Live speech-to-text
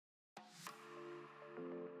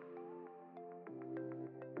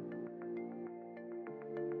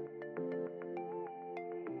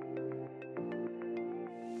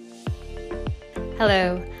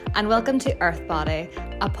Hello, and welcome to Earth Body,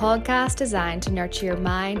 a podcast designed to nurture your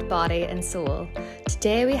mind, body, and soul.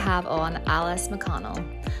 Today we have on Alice McConnell,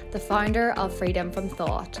 the founder of Freedom from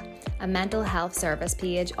Thought, a mental health service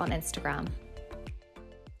page on Instagram.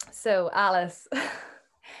 So, Alice,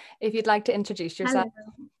 if you'd like to introduce yourself.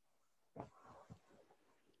 Hello.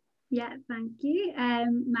 Yeah, thank you.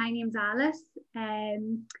 My name's Alice.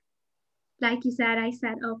 Like you said, I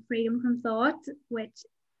set up Freedom from Thought, which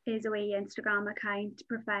is a wee Instagram account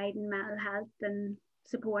providing mental health and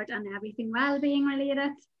support and everything well-being related.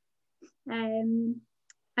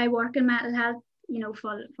 I work in mental health,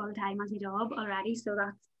 full time as a job already, so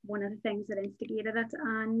that's one of the things that instigated it.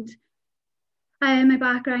 And my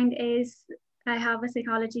background is I have a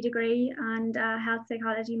psychology degree and a health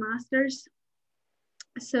psychology master's.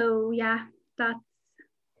 So yeah, that's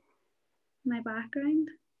my background.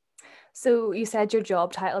 So you said your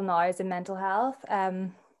job title now is in mental health.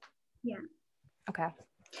 Yeah. Okay.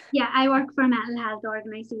 Yeah, I work for a mental health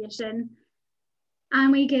organisation,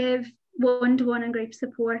 and we give one-to-one and group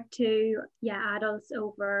support to adults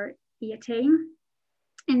over 18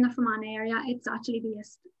 in the Fermanagh area. It's actually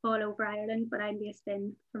based all over Ireland, but I'm based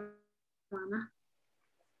in Fermanagh.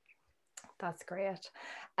 That's great.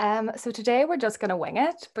 So today we're just going to wing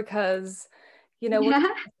it because,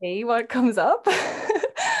 we'll see what comes up.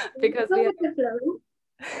 Because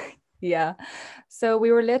yeah. So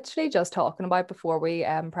we were literally just talking about before we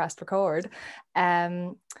pressed record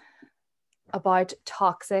about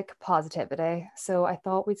toxic positivity. So I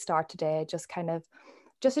thought we'd start today just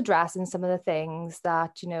addressing some of the things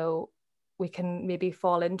that, we can maybe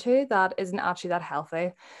fall into that isn't actually that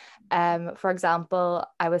healthy. For example,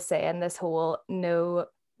 I was saying this whole no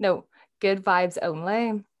good vibes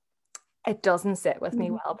only. It doesn't sit with me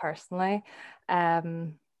well personally.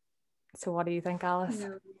 So what do you think, Alice?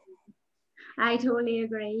 No, I totally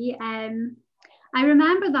agree. I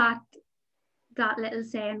remember that little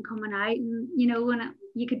saying coming out, and when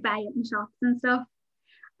you could buy it in shops and stuff,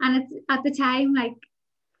 and it's at the time like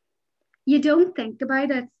you don't think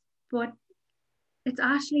about it, but it's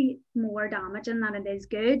actually more damaging than it is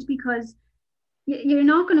good, because you're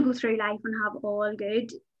not going to go through life and have all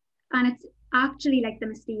good, and it's actually like the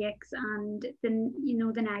mistakes and the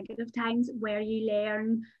negative times where you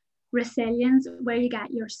learn resilience, where you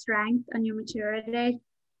get your strength and your maturity.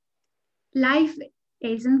 Life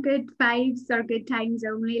isn't good vibes or good times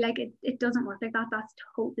only. Like it doesn't work like that. That's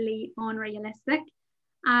totally unrealistic,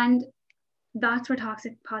 and that's where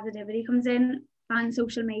toxic positivity comes in on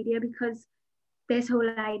social media, because this whole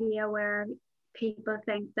idea where people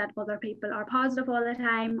think that other people are positive all the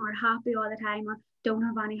time or happy all the time or don't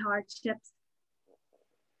have any hardships,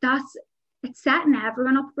 it's setting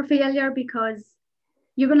everyone up for failure, because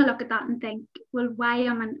you're going to look at that and think, well, why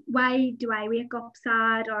do I wake up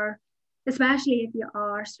sad? Or especially if you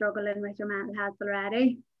are struggling with your mental health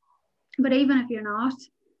already, but even if you're not,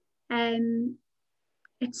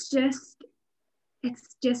 it's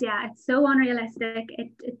so unrealistic.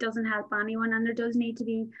 It doesn't help anyone, and there does need to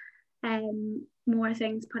be more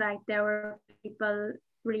things put out there where people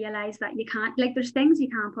realize that you can't, like, there's things you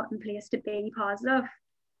can't put in place to be positive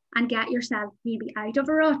and get yourself maybe out of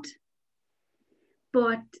a rut,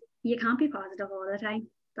 but you can't be positive all the time.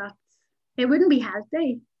 It wouldn't be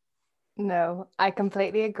healthy. No, I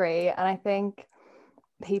completely agree, and I think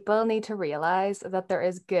people need to realize that there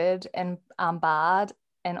is good and bad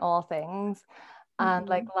in all things. And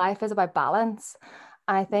like life is about balance.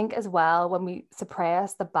 And I think as well, when we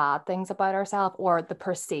suppress the bad things about ourselves or the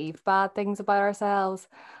perceived bad things about ourselves,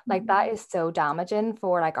 like that is so damaging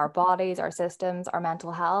for like our bodies, our systems, our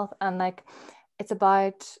mental health. And like it's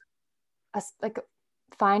about us like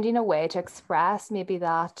finding a way to express maybe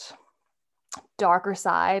that darker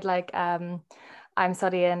side. Like I'm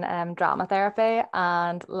studying drama therapy,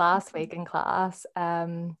 and last week in class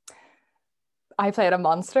I played a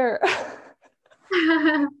monster.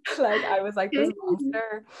 Like I was like this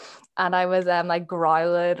monster, and I was like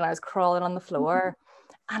growling, and I was crawling on the floor,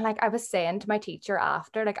 and like I was saying to my teacher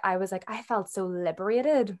after, like I was like, I felt so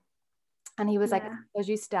liberated, and he was like, because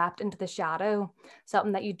you stepped into the shadow,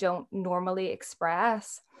 something that you don't normally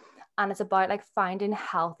express. And it's about like finding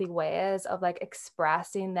healthy ways of like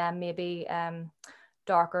expressing them, maybe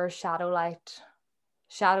darker shadow-like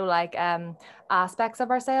aspects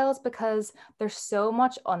of ourselves, because there's so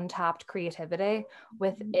much untapped creativity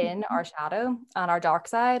within our shadow and our dark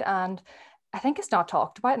side, and I think it's not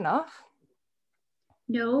talked about enough.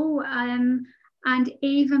 No, and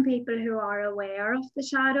even people who are aware of the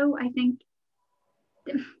shadow, I think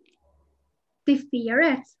they fear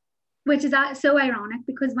it, which is so ironic,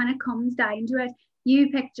 because when it comes down to it, you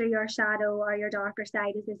picture your shadow or your darker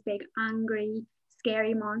side as this big angry,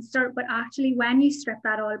 scary monster, but actually when you strip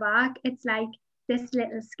that all back, it's like this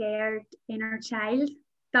little scared inner child.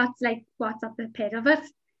 That's like what's at the pit of it.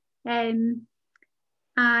 And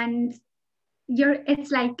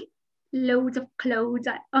it's like loads of clothes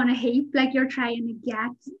on a heap, like you're trying to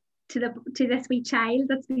get to this wee child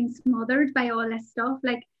that's been smothered by all this stuff,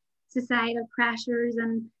 like societal pressures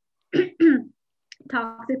and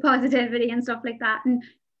toxic positivity and stuff like that. And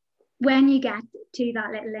when you get to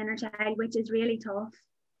that little inner child, which is really tough,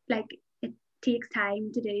 like it takes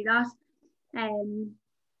time to do that.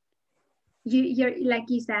 You're like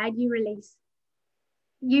you said, you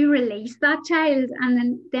release that child,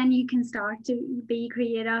 and then you can start to be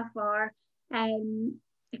creative or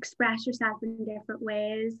express yourself in different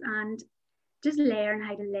ways and just learn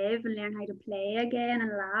how to live and learn how to play again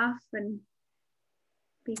and laugh and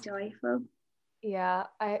be joyful. Yeah,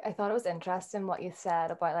 I thought it was interesting what you said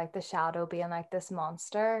about like the shadow being like this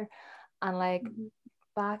monster. And like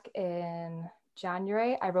back in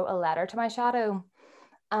January, I wrote a letter to my shadow.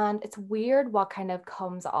 And it's weird what kind of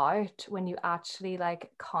comes out when you actually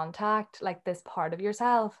like contact like this part of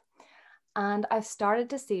yourself. And I've started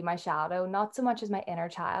to see my shadow, not so much as my inner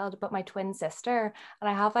child, but my twin sister. And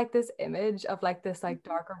I have like this image of like this like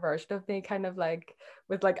darker version of me, kind of like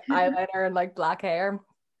with like eyeliner and like black hair.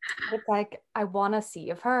 It's like I want to see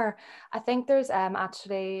of her. I think there's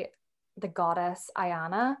actually the goddess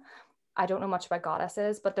Ayana. I don't know much about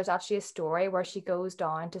goddesses, but there's actually a story where she goes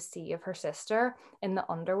down to see of her sister in the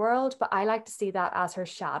underworld. But I like to see that as her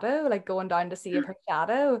shadow, like going down to see of her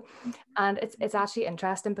shadow. And it's actually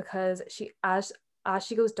interesting because she as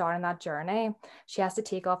she goes down in that journey, she has to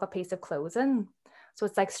take off a piece of clothing. So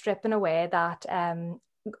it's like stripping away that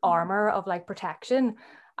armor of like protection.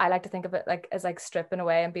 I like to think of it like as like stripping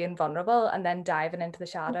away and being vulnerable and then diving into the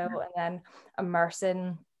shadow and then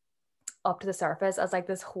immersing up to the surface as like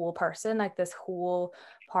this whole person, like this whole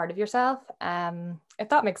part of yourself. If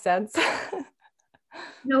that makes sense.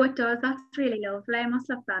 No, it does. That's really lovely. I must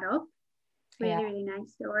look that up. Really, Yeah. really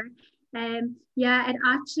nice story. Yeah, it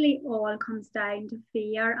actually all comes down to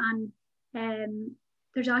fear. And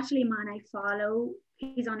there's actually a man I follow.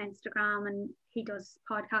 He's on Instagram and he does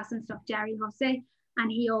podcasts and stuff, Jerry Hussey,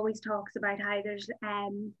 and he always talks about how there's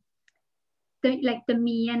the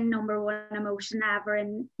main number one emotion ever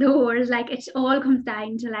in the world. Like it all comes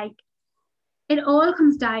down to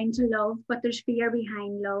love, but there's fear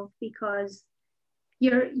behind love because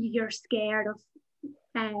you're scared of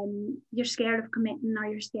committing, or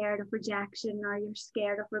you're scared of rejection, or you're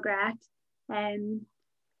scared of regret.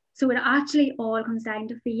 So it actually all comes down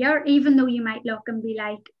to fear, even though you might look and be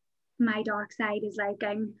like, my dark side is like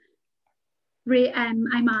I'm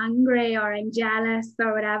angry or I'm jealous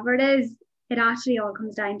or whatever it is. It actually all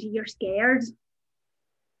comes down to you're scared.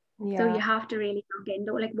 Yeah. So you have to really look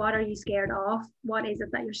into it. Like, what are you scared of? What is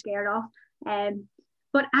it that you're scared of?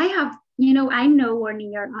 But I have, I'm nowhere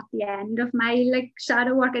near at the end of my like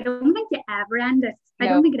shadow work. I don't think it ever ends. No. I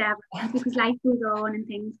don't think it ever ends because life goes on and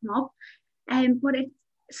things come up. But it's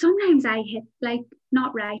sometimes I hit like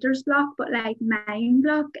not writer's block, but like mind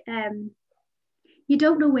block. You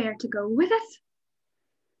don't know where to go with it.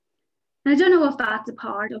 And I don't know if that's a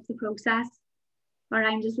part of the process or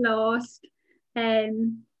I'm just lost.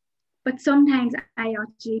 But sometimes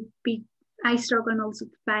I struggle most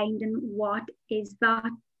with finding what is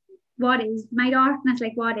my darkness,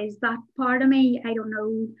 like what is that part of me. I don't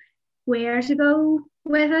know where to go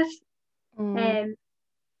with it.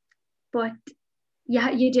 But yeah,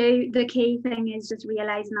 you do. The key thing is just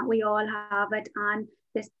realizing that we all have it, and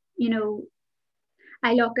this,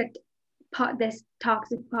 I look at this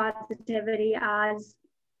toxic positivity as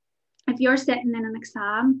if you're sitting in an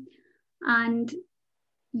exam and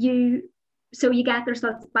you get the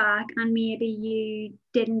results back and maybe you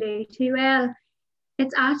didn't do too well.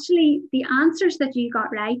 It's actually the answers that you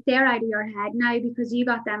got right, they're out of your head now because you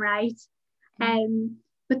got them right.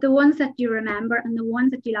 But the ones that you remember and the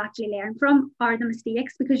ones that you'll actually learn from are the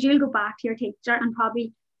mistakes, because you'll go back to your teacher and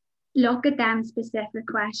probably look at them specific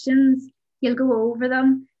questions. You'll go over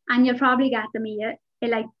them and you'll probably get them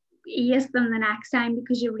ace them the next time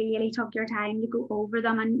because you really took your time to go over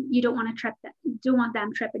them and you don't want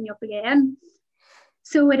them tripping you up again.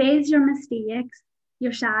 So it is your mistakes,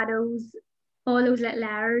 your shadows, all those little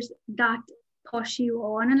errors that push you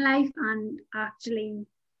on in life and actually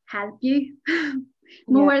help you. I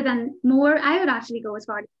would actually go as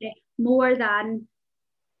far to say more than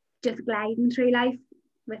just gliding through life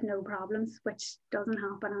with no problems, which doesn't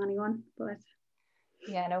happen to anyone. But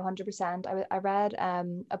yeah, no, 100%. I read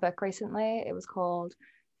a book recently. It was called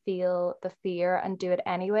Feel the Fear and Do It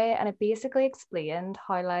Anyway, and it basically explained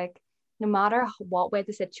how like no matter what way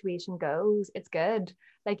the situation goes, it's good.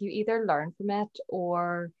 Like you either learn from it,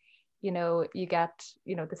 or you get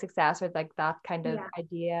the success, or like that kind of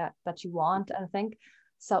idea that you want. And I think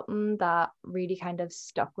something that really kind of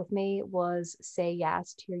stuck with me was say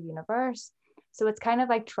yes to your universe. So it's kind of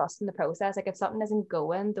like trusting the process. Like if something isn't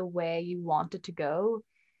going the way you want it to go,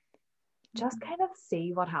 just kind of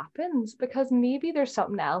see what happens, because maybe there's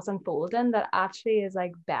something else unfolding that actually is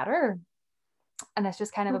like better. And it's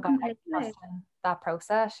just kind of about like trusting that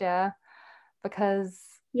process. Yeah. Because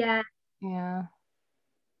yeah.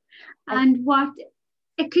 And what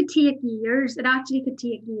it could take years. It actually could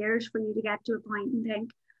take years for you to get to a point and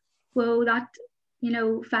think, well, that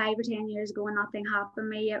 5 or 10 years ago when nothing happened to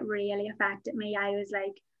me, it really affected me. I was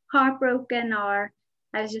like heartbroken, or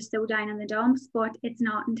I was just so down in the dumps. But it's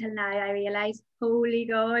not until now I realized, holy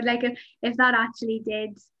God, like if that actually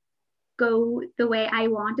did go the way I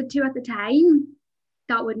wanted to at the time,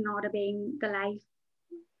 that would not have been the life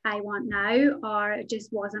I want now, or it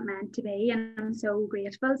just wasn't meant to be. And I'm so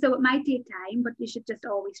grateful. So it might take time, but you should just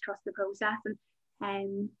always trust the process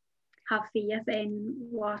and have faith in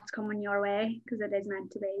what's coming your way, because it is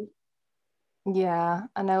meant to be. Yeah,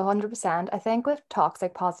 I know, 100%. I think with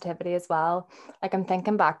toxic positivity as well, like I'm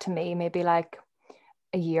thinking back to me maybe like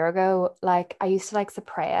a year ago, like I used to like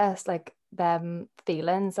suppress like them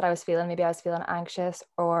feelings that I was feeling. Maybe I was feeling anxious,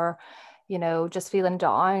 or just feeling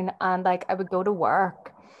down, and like I would go to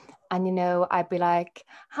work and I'd be like,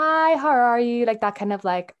 hi, how are you, like that kind of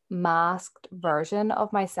like masked version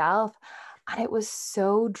of myself. And it was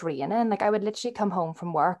so draining. Like I would literally come home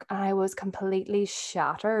from work and I was completely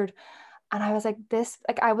shattered. And I was like, this,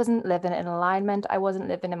 like, I wasn't living in alignment. I wasn't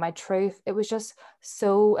living in my truth. It was just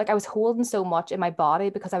so, like, I was holding so much in my body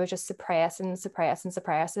because I was just suppressing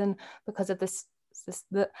because of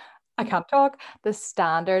I can't talk, the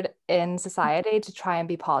standard in society to try and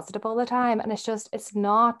be positive all the time. And it's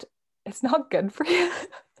not good for you.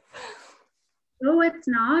 No, it's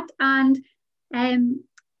not. And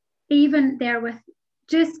even there with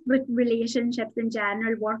relationships in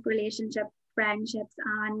general, work relationships, friendships,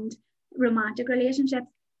 and romantic relationships.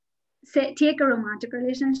 Take a romantic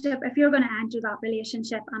relationship. If you're going to enter that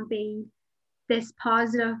relationship and be this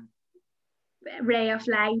positive ray of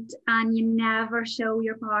light, and you never show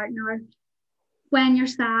your partner when you're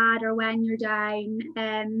sad or when you're down,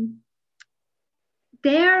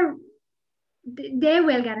 they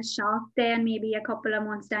will get a shock then maybe a couple of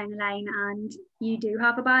months down the line, and you do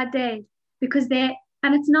have a bad day, because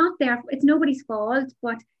it's nobody's fault,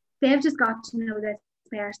 but they've just got to know this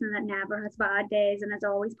person that never has bad days and is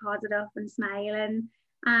always positive and smiling.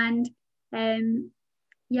 And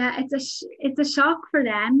it's a shock for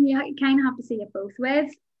them. You kind of have to see it both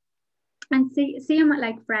ways, and see them with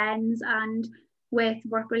like friends and with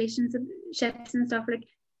work relationships and stuff. Like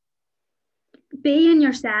being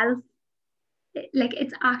yourself, like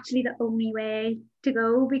it's actually the only way to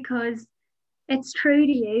go, because it's true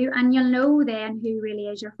to you, and you'll know then who really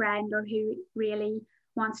is your friend or who really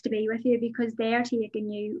wants to be with you, because they're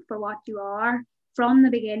taking you for what you are from the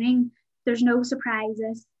beginning. There's no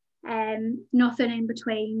surprises and nothing in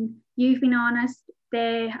between. You've been honest,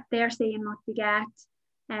 they're seeing what you get,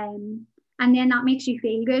 and then that makes you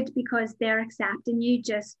feel good because they're accepting you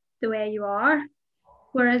just the way you are.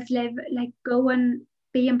 Whereas going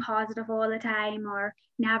being positive all the time, or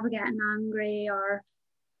never getting angry, or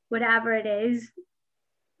whatever it is,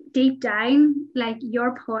 deep down, like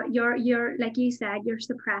you're like you said, you're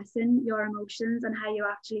suppressing your emotions and how you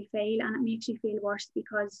actually feel, and it makes you feel worse,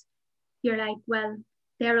 because you're like, well,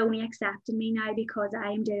 they're only accepting me now because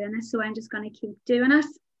I am doing this, so I'm just going to keep doing it.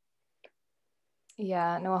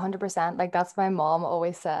 Yeah, no, 100%. Like that's my mom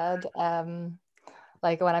always said.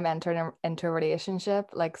 Like when I'm entering into a relationship,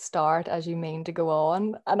 like start as you mean to go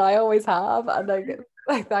on, and I always have, and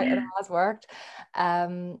like that it has worked.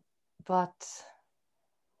 But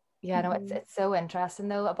yeah, no, it's so interesting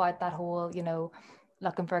though about that whole,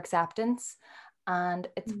 looking for acceptance. And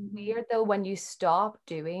it's weird though, when you stop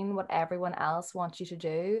doing what everyone else wants you to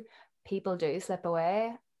do, people do slip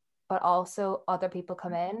away, but also other people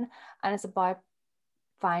come in, and it's about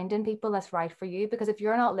finding people that's right for you. Because if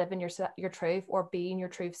you're not living your truth or being your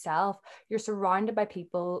true self, you're surrounded by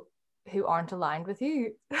people who aren't aligned with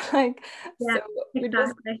you. Like, yeah, so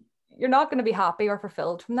you're not going to be happy or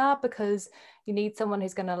fulfilled from that, because you need someone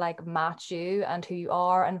who's going to like match you and who you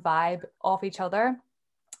are and vibe off each other,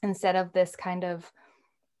 instead of this kind of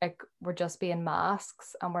like we're just being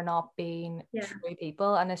masks and we're not being true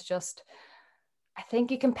people. And it's just, I think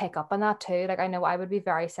you can pick up on that too. Like I know I would be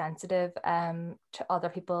very sensitive to other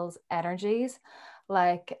people's energies.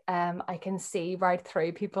 like I can see right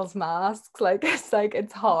through people's masks. Like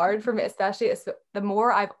it's hard for me, especially the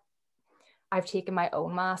more I've taken my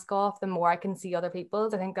own mask off, the more I can see other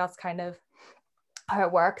people's. I think that's kind of how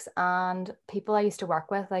it works. And people I used to work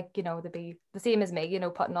with, like, you know, they'd be the same as me, you know,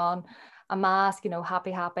 putting on a mask, you know,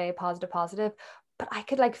 happy, positive, but I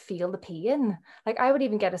could like feel the pain. Like I would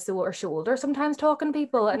even get a sore shoulder sometimes talking to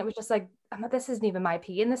people, and it was just like, this isn't even my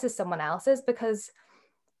pain, this is someone else's, because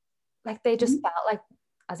like they just felt like,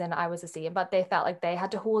 as in I was the same, but they felt like they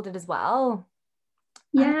had to hold it as well.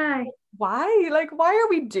 Yeah. Why? Like, why are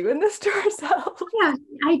we doing this to ourselves? Yeah,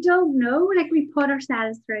 I don't know. Like we put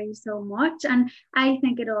ourselves through so much, and I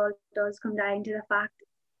think it all does come down to the fact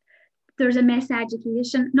there's a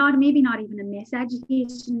miseducation, maybe not even a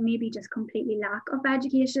miseducation, maybe just completely lack of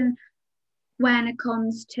education when it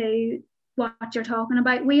comes to what you're talking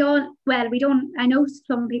about. We don't, I know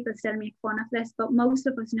some people still make fun of this, but most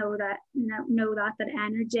of us know that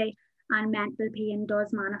energy and mental pain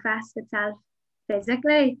does manifest itself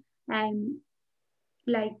physically.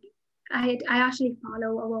 Like I actually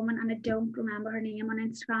follow a woman, and I don't remember her name, on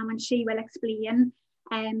Instagram, and she will explain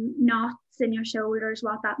knots in your shoulders,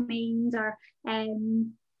 what that means, or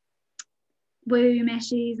womb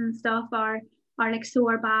issues and stuff, or like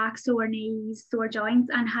sore back, sore knees, sore joints,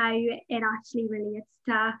 and how it actually relates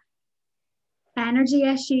to energy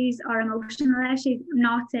issues or emotional issues. I'm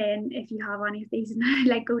not saying if you have any of these,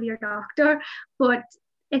 like go to your doctor, but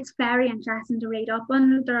it's very interesting to read up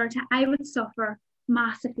on. I would suffer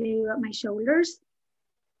massively with my shoulders,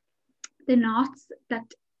 the knots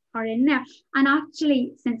that are in there, and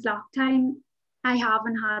actually since lockdown I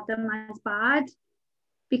haven't had them as bad,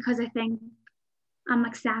 because I think I'm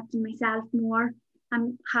accepting myself more.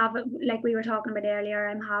 I'm having, like we were talking about earlier,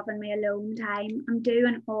 I'm having my alone time. I'm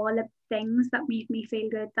doing all the things that make me feel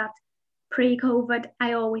good that pre-COVID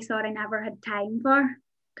I always thought I never had time for,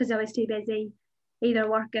 because I was too busy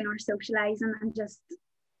either working or socializing and just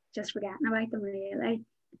forgetting about them, really.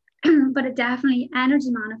 But it definitely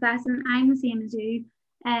energy manifests, and I'm the same as you.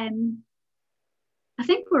 I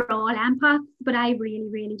think we're all empaths, but I really,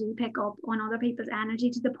 really do pick up on other people's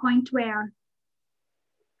energy to the point where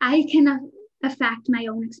I can affect my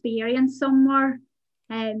own experience somewhere,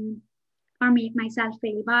 or make myself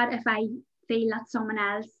feel bad if I feel that someone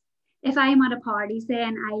else, if I'm at a party, say,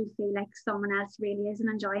 and I feel like someone else really isn't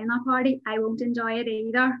enjoying that party, I won't enjoy it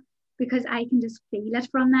either, because I can just feel it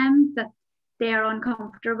from them that they're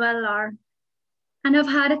uncomfortable. And I've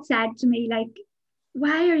had it said to me, like,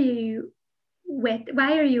 why are you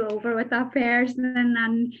over with that person,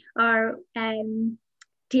 and or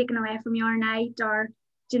taken away from your night, or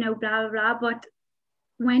you know, blah blah blah. But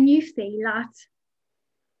when you feel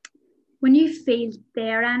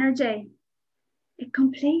their energy, it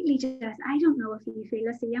completely just, I don't know if you feel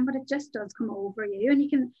the same, but it just does come over you, and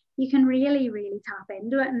you can really, really tap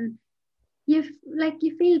into it, and you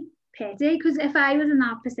feel pity, because if I was in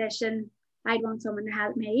that position, I'd want someone to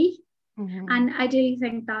help me. Mm-hmm. And I do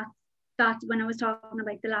think that when I was talking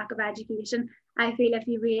about the lack of education, I feel if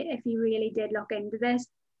you really did look into this,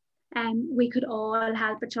 we could all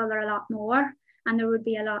help each other a lot more, and there would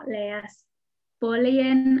be a lot less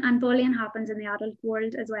bullying, and bullying happens in the adult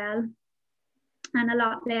world as well, and a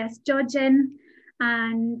lot less judging.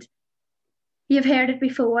 And you've heard it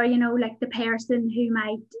before, you know, like the person who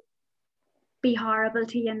might be horrible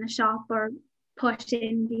to you in the shop or push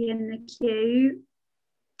in the queue,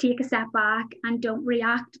 take a step back and don't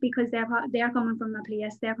react, because they're coming from a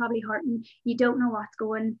place, they're probably hurting. You don't know what's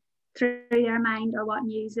going through their mind or what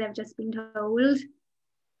news they've just been told.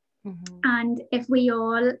 Mm-hmm. And if we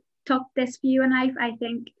all took this view in life, I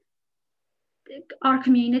think our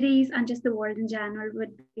communities and just the world in general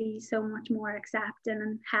would be so much more accepting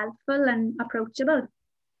and helpful and approachable.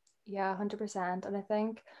 Yeah, 100%. And I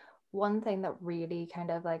think one thing that really kind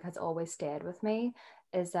of like has always stayed with me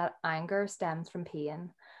is that anger stems from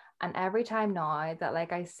pain. And every time now that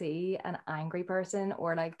like I see an angry person,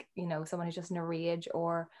 or like, you know, someone who's just in a rage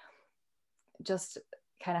or just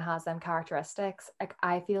kind of has them characteristics, like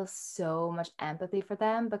I feel so much empathy for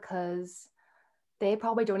them, because they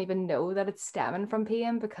probably don't even know that it's stemming from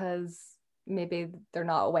pain, because maybe they're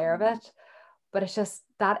not aware of it. But it's just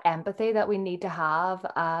that empathy that we need to have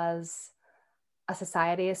as a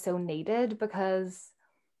society is so needed, because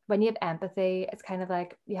when you have empathy, it's kind of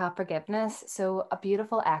like you have forgiveness. So a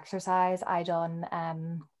beautiful exercise I done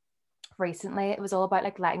recently, it was all about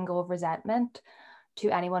like letting go of resentment to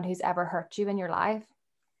anyone who's ever hurt you in your life.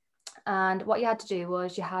 And what you had to do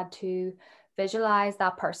was you had to visualize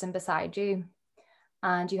that person beside you,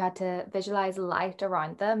 and you had to visualize light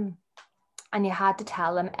around them, and you had to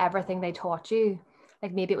tell them everything they taught you.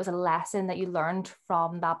 like maybe it was a lesson that you learned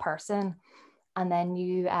from that person, and then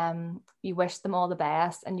you wish them all the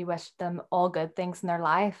best and you wish them all good things in their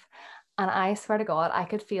life. And I swear to God, I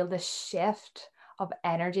could feel this shift of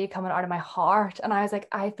energy coming out of my heart. And I was like,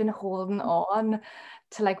 I've been holding on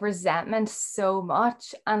to like resentment so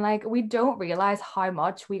much. And like, we don't realize how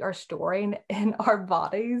much we are storing in our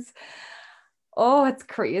bodies. Oh, it's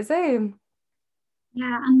crazy.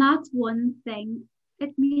 Yeah, and that's one thing.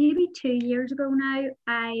 It maybe 2 years ago now,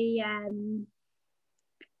 I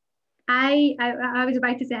was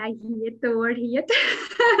about to say I hate the word hate.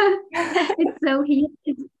 It's so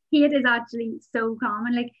hate is actually so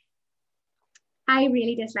common. Like, I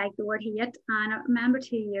really dislike the word hate, and I remember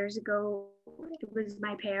 2 years ago it was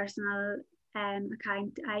my personal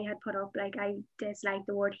account I had put up, like, I dislike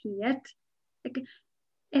the word hate. Like,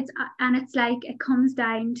 it's like it comes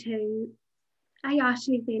down to, I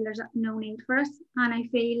actually feel there's no need for us, and I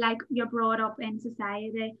feel like you're brought up in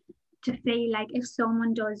society to feel like if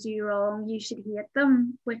someone does you wrong, you should hate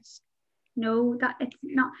them. Which, no, that it's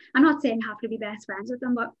not. I'm not saying you have to be best friends with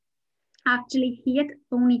them, but actually, hate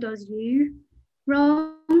only does you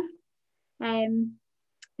wrong.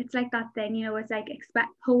 It's like that thing, it's like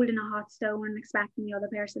holding a hot stone and expecting the other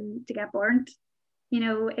person to get burnt.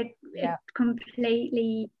 It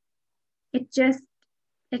completely, it just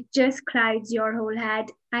clouds your whole head.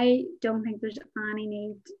 I don't think there's any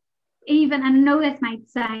need, even, and I know this might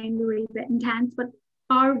sound a wee bit intense, but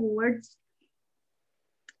our words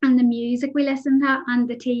and the music we listen to and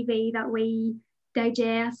the TV that we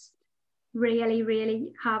digest really,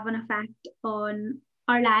 really have an effect on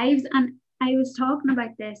our lives. And I was talking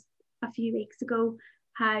about this a few weeks ago,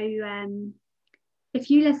 how if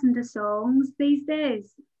you listen to songs these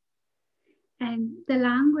days, the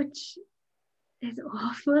language is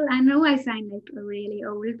awful. I know I sound like a really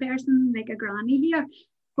old person, like a granny here,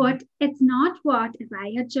 but it's not what, if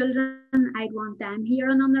I had children, I'd want them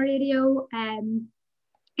hearing on the radio.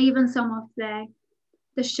 Even some of the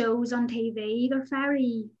shows on TV, they're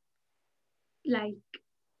very, like,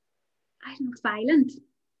 I don't know, violent.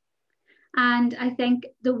 And I think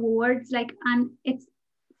the words, like, and it's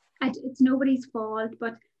nobody's fault,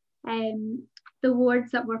 but the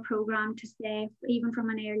words that we're programmed to say, even from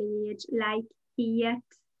an early age, like hate,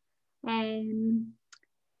 and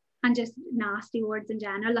just nasty words in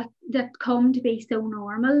general, that come to be so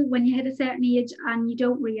normal when you hit a certain age, and you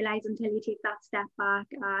don't realize until you take that step back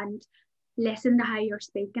and listen to how you're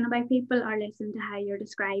speaking about people, or listen to how you're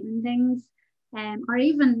describing things, or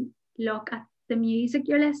even look at the music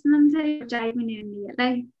you're listening to, which I've been doing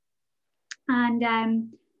lately. And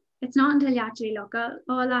it's not until you actually look at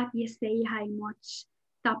all that you see how much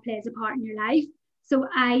that plays a part in your life. So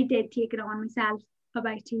I did take it on myself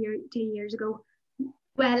about 2 years ago.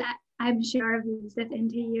 Well, I'm sure I've used it in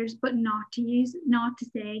 2 years, but not to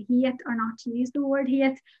say hate, or not to use the word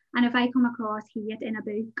hate. And if I come across hate in a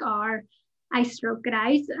book, or I stroke it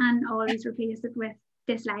out and always replace it with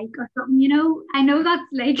dislike or something, I know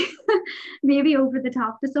that's like maybe over the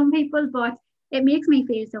top to some people, but it makes me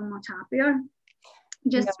feel so much happier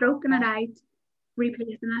just stroking it out,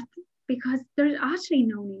 replacing it, because there's actually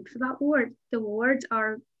no need for that word. The words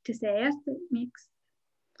are to say it. It makes.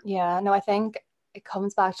 Yeah, no, I think it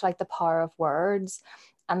comes back to like the power of words,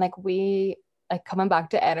 and like coming back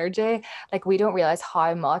to energy, like we don't realize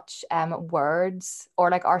how much words, or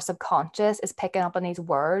like our subconscious is picking up on these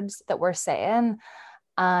words that we're saying,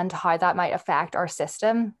 and how that might affect our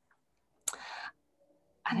system.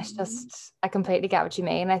 And it's just, I completely get what you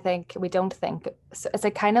mean. I think we don't think, so it's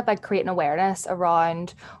like kind of like creating awareness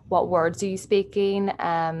around what words are you speaking,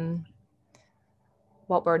 I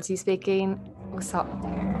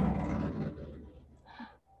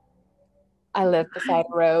live beside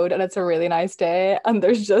a road and it's a really nice day, and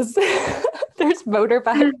there's just there's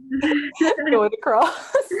motorbikes going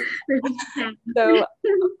across. So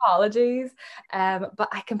apologies. But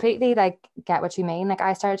I completely like get what you mean. Like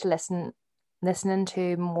I started to listening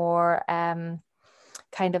to more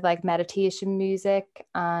kind of like meditation music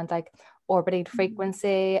and like orbiting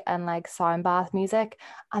frequency and like sound bath music,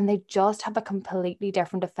 and they just have a completely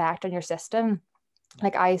different effect on your system.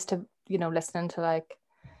 Like I used to, listening to like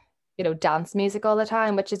dance music all the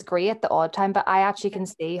time, which is great the odd time, but I actually can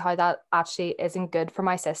see how that actually isn't good for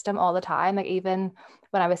my system all the time. Like even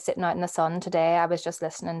when I was sitting out in the sun today, I was just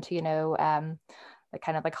listening to like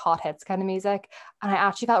kind of like hot hits kind of music, and I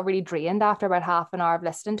actually felt really drained after about half an hour of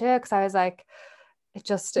listening to it, because I was like,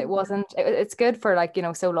 it's good for like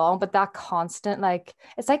so long, but that constant, like,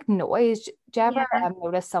 it's like noise. Do you ever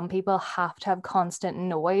notice some people have to have constant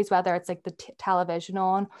noise, whether it's like the television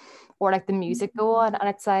on or like the music go on, and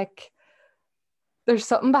it's like there's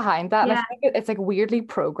something behind that. And I Yeah. think it's like weirdly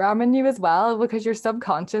programming you as well, because your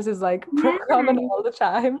subconscious is like programming Yeah. all the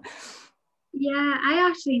time. Yeah, I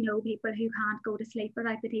actually know people who can't go to sleep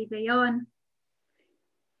without the TV on.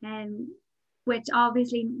 Which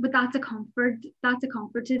obviously, but that's a comfort. That's a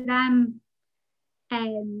comfort to them.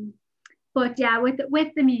 But yeah, with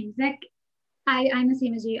the music, I'm the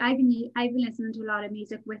same as you. I've been listening to a lot of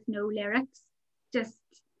music with no lyrics, just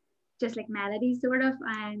like melody sort of,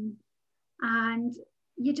 and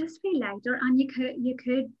you just feel lighter, and you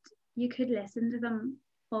could listen to them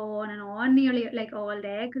on and on nearly like all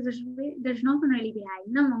day, because there's nothing really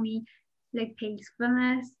behind them, only like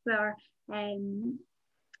peacefulness or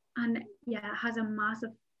and yeah, it has a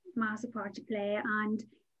massive part to play. And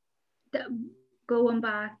going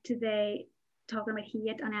back to the talking about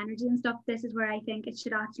hate and energy and stuff, this is where I think it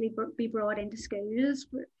should actually be brought into schools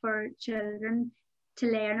for children to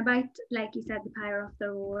learn about, like you said, the power of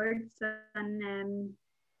their words. And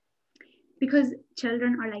because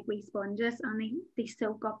children are like wee sponges, and they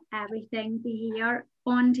soak up everything they hear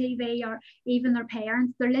on TV, or even their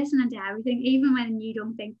parents, they're listening to everything, even when you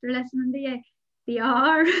don't think they're listening to you. They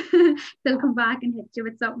are. They'll come back and hit you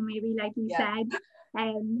with something, maybe like you said,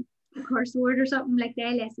 a curse word or something. Like,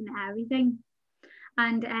 they listen to everything.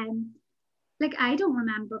 And like, I don't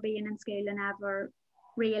remember being in school and ever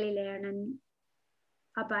really learning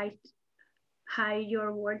about how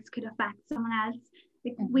your words could affect someone else.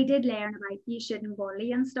 Like, we did learn about you shouldn't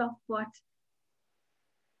bully and stuff, but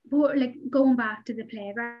like going back to the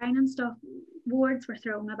playground and stuff, words were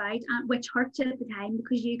thrown about, which hurt you at the time,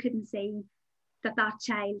 because you couldn't see that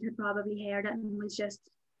child had probably heard it and was just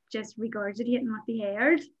regurgitating what they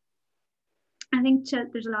heard. I think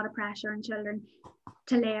there's a lot of pressure on children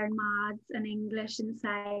to learn maths and English and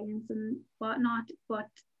science and whatnot, but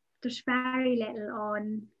there's very little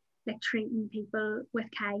on like treating people with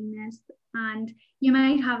kindness. And you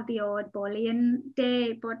might have the odd bullying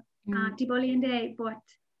day, but anti-bullying day, but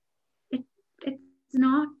it's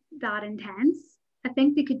not that intense. I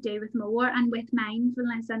think they could do with more, and with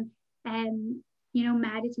mindfulness and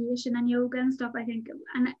meditation and yoga and stuff, I think,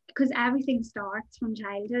 and because everything starts from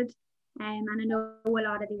childhood. And I know a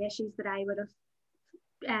lot of the issues that I would have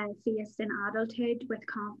faced in adulthood, with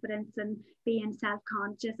confidence and being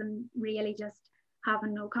self-conscious and really just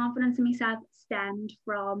having no confidence in myself, stemmed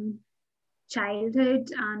from childhood,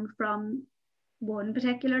 and from one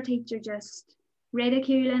particular teacher just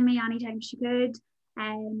ridiculing me anytime she could,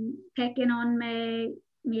 and picking on me,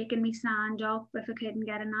 making me stand up if I couldn't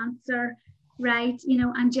get an answer right,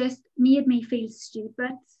 and just made me feel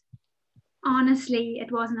stupid. Honestly,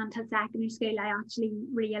 it wasn't until secondary school I actually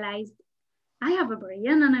realised I have a brain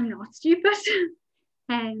and I'm not stupid.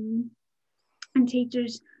 And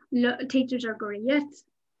teachers are great,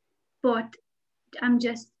 but I'm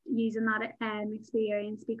just using that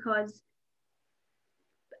experience because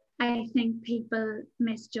I think people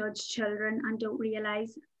misjudge children and don't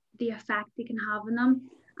realise the effect they can have on them.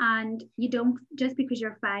 And you don't, just because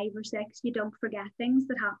you're 5 or 6, you don't forget things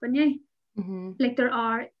that happen to you. Mm-hmm. Like, there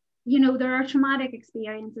are traumatic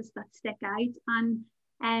experiences that stick out,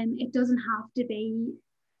 and it doesn't have to be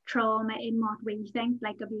trauma in what we think,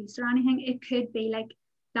 like abuse or anything. It could be like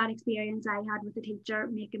that experience I had with the teacher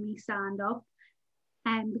making me stand up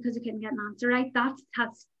because I couldn't get an answer right. That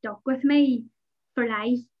has stuck with me for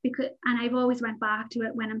life, and I've always went back to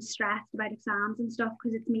it when I'm stressed about exams and stuff,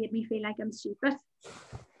 because it's made me feel like I'm stupid.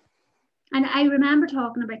 And I remember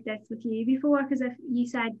talking about this with you before, because if you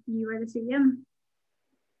said you were the same.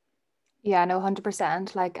 Yeah, no,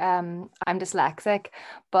 100%. Like, I'm dyslexic,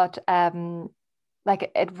 but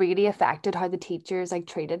like, it really affected how the teachers like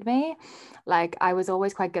treated me. Like, I was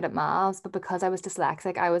always quite good at maths, but because I was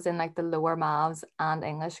dyslexic, I was in like the lower maths and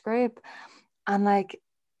English group, and like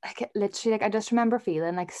literally, like, I just remember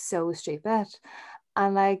feeling like so stupid,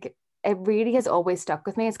 and like it really has always stuck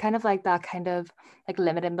with me. It's kind of like that kind of like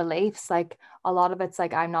limiting beliefs. Like, a lot of it's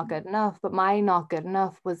like I'm not good enough, but my not good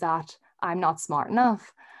enough was that I'm not smart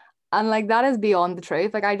enough. And like, that is beyond the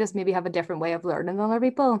truth. Like, I just maybe have a different way of learning than other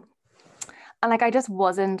people. And like, I just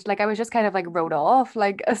wasn't like, I was just kind of like wrote off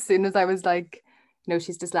like as soon as I was like,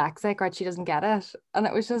 she's dyslexic, or she doesn't get it. And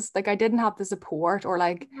it was just like, I didn't have the support or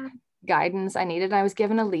like guidance I needed. And I was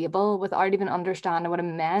given a label without even understanding what it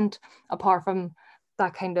meant, apart from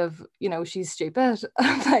that kind of, she's stupid.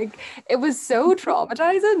 Like, it was so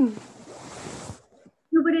traumatizing.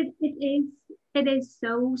 No, but it is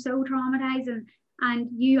so traumatizing, and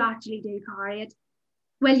you actually do carry it.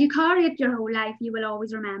 Well, you carry it your whole life. You will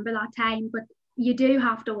always remember that time, but you do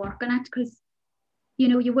have to work on it, because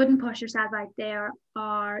you wouldn't push yourself out there,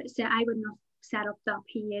 or say, I wouldn't have set up that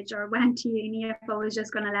page or went to uni if I was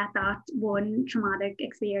just going to let that one traumatic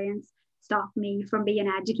experience stop me from being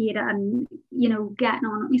educated and, you know, getting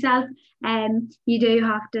on with myself. You do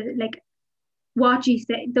have to, like, what you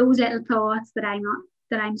say, those little thoughts that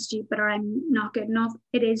I'm stupid or I'm not good enough,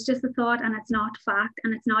 it is just a thought and it's not fact,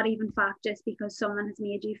 and it's not even fact just because someone has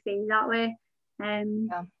made you feel that way.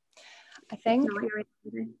 Yeah.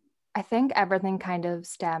 I think everything kind of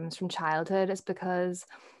stems from childhood. It's because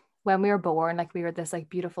when we were born, like we were this like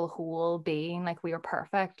beautiful whole being, like we were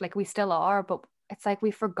perfect, like we still are, but it's like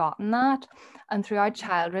we've forgotten that. And throughout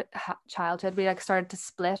childhood, we like started to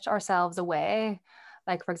split ourselves away.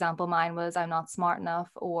 Like, for example, mine was I'm not smart enough,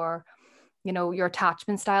 or, you know, your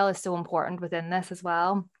attachment style is so important within this as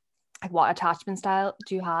well. Like, what attachment style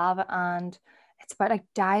do you have? And it's about like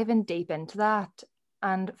diving deep into that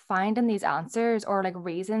and finding these answers or like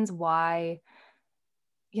reasons why,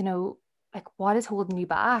 you know, like what is holding you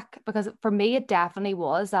back. Because for me, it definitely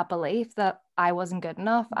was that belief that I wasn't good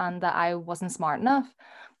enough and that I wasn't smart enough.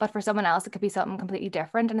 But for someone else, it could be something completely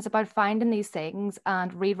different. And it's about finding these things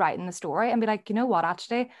and rewriting the story and be like, you know what,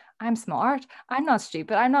 actually, I'm smart. I'm not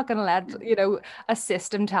stupid. I'm not going to let, you know, a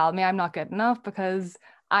system tell me I'm not good enough, because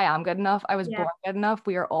I am good enough. I was born good enough.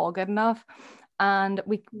 We are all good enough. And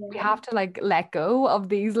we have to like let go of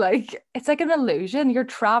these, like, it's like an illusion. You're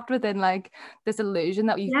trapped within like this illusion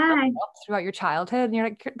that you've built up throughout your childhood, and you're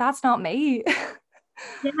like, that's not me.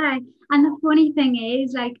 Yeah, and the funny thing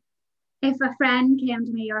is, like, if a friend came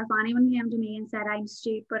to me or if anyone came to me and said I'm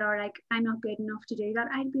stupid or like I'm not good enough to do that,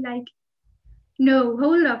 I'd be like, no,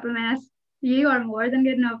 hold up a minute, you are more than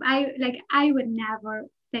good enough. I would never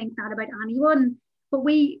think that about anyone, but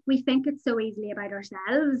we think it so easily about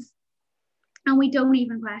ourselves. And we don't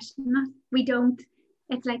even question it. We don't.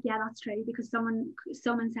 It's like, yeah, that's true because someone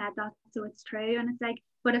said that, so it's true. And it's like,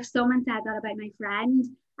 but if someone said that about my friend,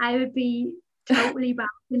 I would be totally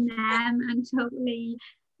backing them and totally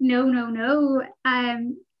no.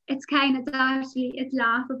 It's actually it's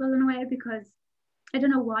laughable in a way because I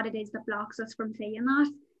don't know what it is that blocks us from saying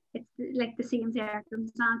that. It's like the same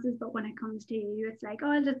circumstances, but when it comes to you, it's like,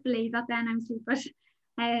 oh, I'll just believe that then I'm stupid.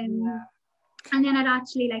 And then I'd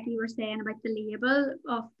actually, like you were saying about the label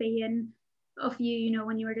of you, you know,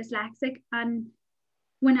 when you were dyslexic. And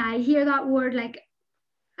when I hear that word, like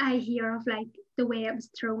I hear of like the way it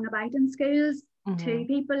was thrown about in schools to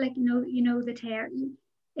people, like,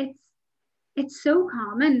 it's so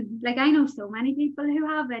common. Like I know so many people who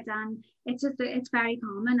have it, and it's very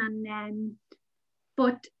common. And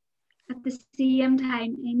but at the same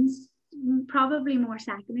time, in probably more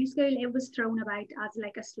secondary school, it was thrown about as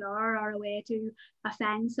like a slur or a way to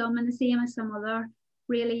offend someone, the same as some other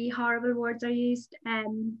really horrible words are used.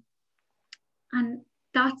 And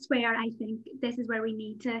that's where I think this is where we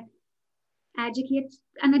need to educate.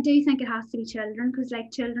 And I do think it has to be children, because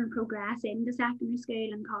like children progress into secondary school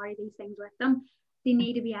and carry these things with them. They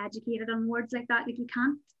need to be educated on words like that. Like you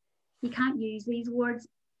can't use these words,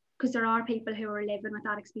 because there are people who are living with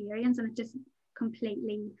that experience, and it just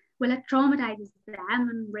completely, well, it traumatizes them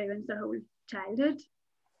and ruins their whole childhood.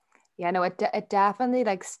 Yeah, no, it definitely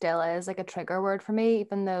like still is like a trigger word for me,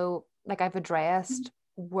 even though like I've addressed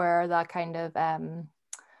where that kind of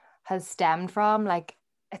has stemmed from. Like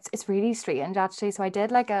it's really strange actually. So I did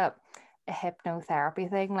like a hypnotherapy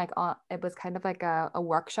thing, like it was kind of like a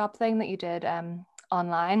workshop thing that you did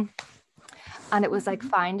online, and it was like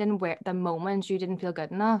finding where the moment you didn't feel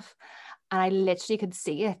good enough, and I literally could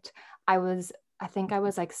see it. I think I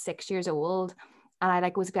was like 6 years old, and I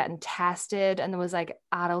like was getting tested, and there was like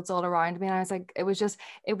adults all around me, and I was like, it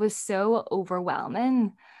was so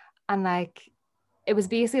overwhelming. And like it was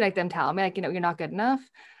basically like them telling me like, you know, you're not good enough.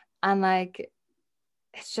 And like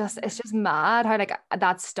it's just mad how like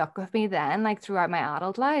that stuck with me then, like throughout my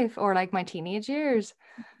adult life or like my teenage years.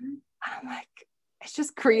 And I'm like, it's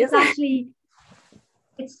just crazy.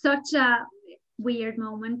 It's such a weird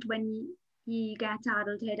moment when you get to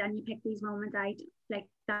adulthood and you pick these moments out like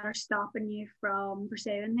that are stopping you from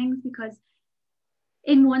pursuing things, because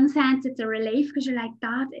in one sense it's a relief, because you're like,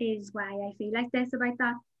 that is why I feel like this about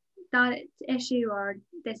that issue or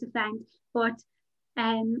this event. But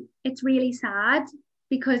it's really sad,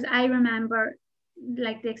 because I remember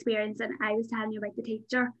like the experience, and I was telling you about the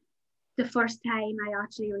teacher, the first time I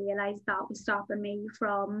actually realized that was stopping me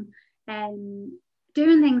from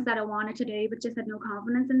doing things that I wanted to do but just had no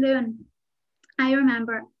confidence in doing. I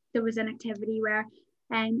remember there was an activity where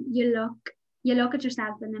you look at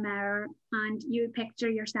yourself in the mirror and you picture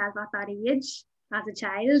yourself at that age as a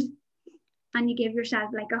child, and you give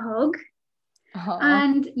yourself like a hug.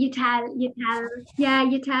 And you tell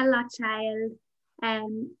that child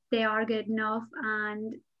they are good enough,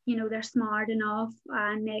 and you know, they're smart enough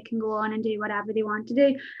and they can go on and do whatever they want to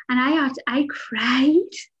do. And I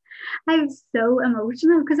cried. I was so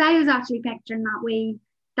emotional because I was actually picturing that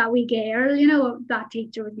wee girl, you know, that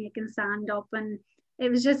teacher was making stand up, and it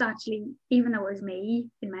was just actually, even though it was me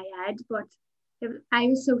in my head, but I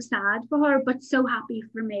was so sad for her, but so happy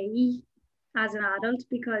for me as an adult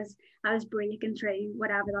because I was breaking through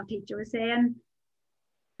whatever that teacher was saying,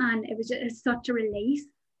 and it was just such a release.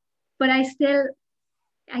 But I still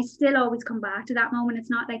always come back to that moment. It's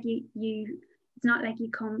not like it's not like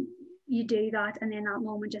you do that and then that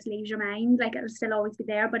moment just leaves your mind. Like it'll still always be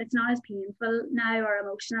there, but it's not as painful now or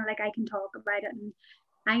emotional. Like I can talk about it, and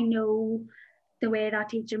I know the way that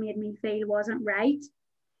teacher made me feel wasn't right,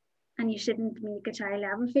 and you shouldn't make a child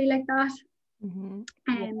ever feel like that.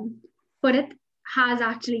 Mm-hmm. But it has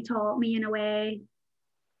actually taught me in a way,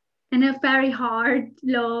 in a very hard,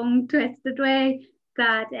 long, twisted way,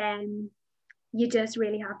 that you just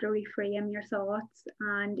really have to reframe your thoughts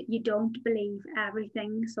and you don't believe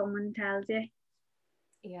everything someone tells you.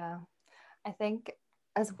 Yeah, I think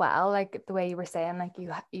as well, like the way you were saying, like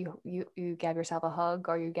you gave yourself a hug,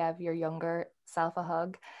 or you gave your younger self a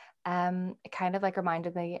hug. It kind of like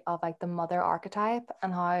reminded me of like the mother archetype,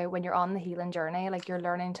 and how when you're on the healing journey, like you're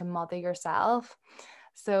learning to mother yourself.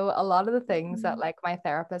 So a lot of the things that like my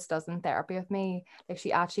therapist does in therapy with me, like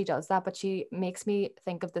she actually does that, but she makes me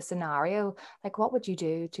think of the scenario, like what would you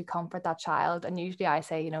do to comfort that child? And usually I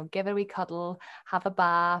say, you know, give it a wee cuddle, have a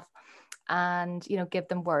bath, and, you know, give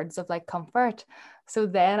them words of like comfort. So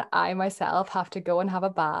then I myself have to go and have a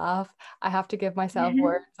bath. I have to give myself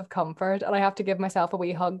words of comfort, and I have to give myself a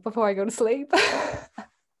wee hug before I go to sleep. That's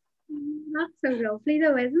so lovely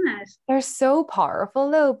though, isn't it? They're so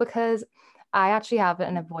powerful though, because I actually have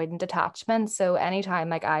an avoidant attachment. So anytime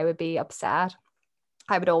like I would be upset,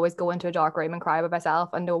 I would always go into a dark room and cry by myself,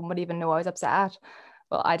 and no one would even know I was upset.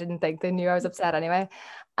 Well, I didn't think they knew I was upset anyway.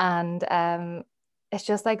 And it's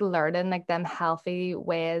just like learning like them healthy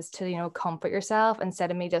ways to, you know, comfort yourself,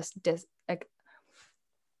 instead of me just I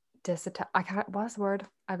can't, what's the word?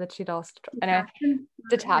 I literally lost. Anyway,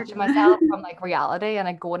 detaching myself from like reality and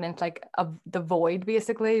like going into like the void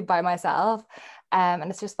basically by myself. And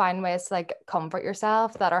it's just finding ways to like comfort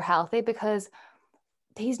yourself that are healthy, because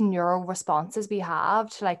these neural responses we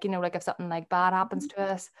have to, like, you know, like if something like bad happens to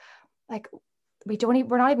us, like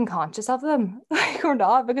we're not even conscious of them. Like we're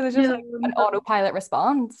not, because it's just like an autopilot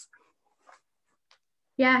response.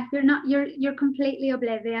 Yeah, you're completely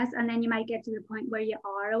oblivious, and then you might get to the point where you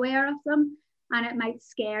are aware of them and it might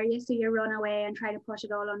scare you, so you run away and try to push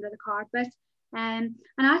it all under the carpet. And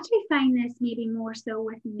I actually find this maybe more so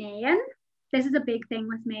with men. This is a big thing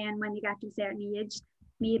with men when you get to a certain age,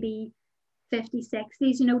 maybe 50s,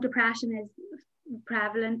 60s, you know, depression is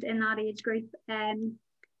prevalent in that age group,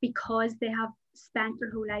 because they have spent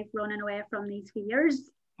their whole life running away from these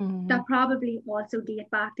fears that probably also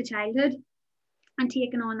date back to childhood, and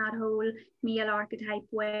taking on that whole male archetype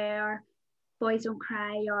where boys don't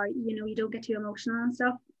cry, or, you know, you don't get too emotional and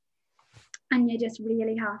stuff. And you just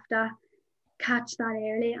really have to catch that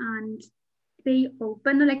early and be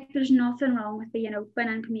open. Like there's nothing wrong with being open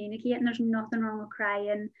and communicating. There's nothing wrong with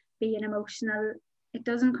crying, being emotional. It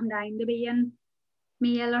doesn't come down to being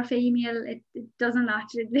male or female. It doesn't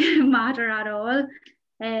actually matter at all.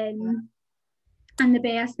 And the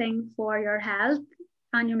best thing for your health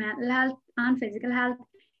and your mental health and physical health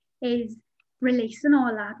is releasing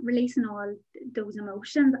all those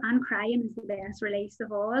emotions, and crying is the best release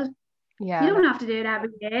of all. Yeah, you don't have to do it every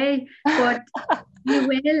day, but you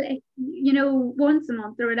will, you know, once a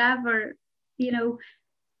month or whatever. You know,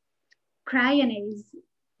 crying is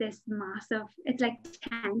this massive, it's like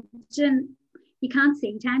tension. You can't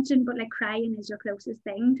see tension, but like crying is your closest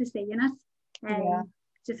thing to seeing it. Yeah.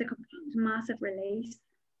 Just a massive release.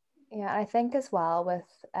 Yeah, I think as well with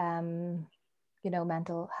you know,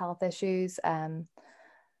 mental health issues,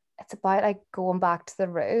 it's about like going back to the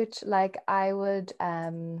root. Like I would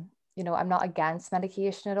you know, I'm not against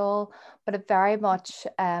medication at all, but it very much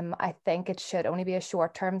I think it should only be a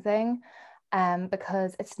short-term thing,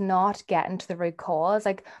 because it's not getting to the root cause.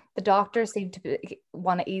 Like the doctors seem to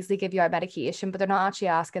want to easily give you out medication, but they're not actually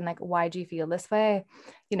asking like, why do you feel this way?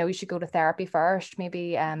 You know, you should go to therapy first,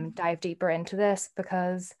 maybe dive deeper into this,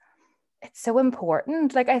 because it's so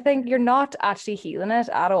important. Like I think you're not actually healing it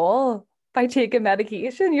at all by taking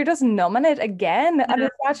medication. You're just numbing it again, and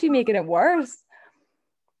it's actually making it worse.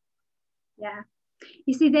 Yeah.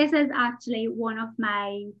 You see, this is actually one of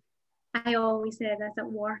my, I always say this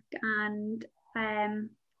at work, and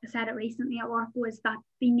I said it recently at work, was that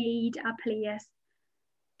they need a place,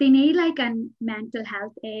 they need like a mental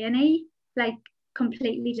health A&E, like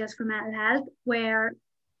completely just for mental health, where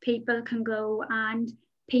people can go, and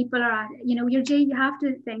people are, you know, you have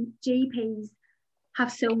to think GPs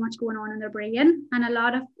have so much going on in their brain, and a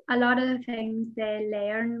lot of the things they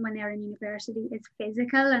learn when they're in university is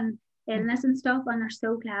physical and illness and stuff, and they're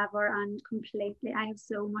so clever and completely, I have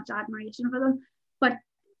so much admiration for them, but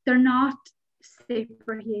they're not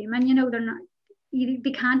superhuman, you know, they're not,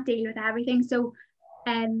 they can't deal with everything. So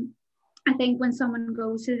I think when someone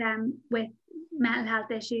goes to them with mental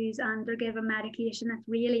health issues and they're given medication, that's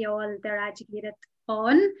really all they're educated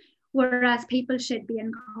on. Whereas people should be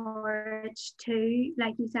encouraged to,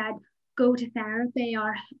 like you said, go to therapy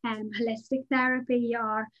or holistic therapy,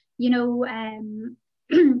 or, you know,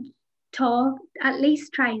 talk, at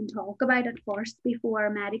least try and talk about it first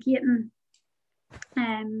before medicating.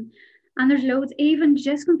 And there's loads, even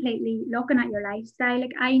just completely looking at your lifestyle.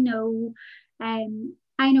 Like I know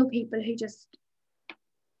people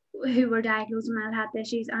who were diagnosed with mental health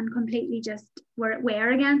issues and completely just were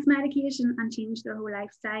against medication and changed their whole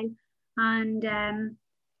lifestyle, and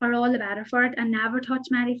are all the better for it and never touch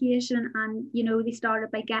medication. And, you know, they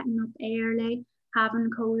started by getting up early,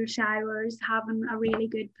 having cold showers, having a really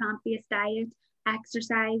good plant-based diet,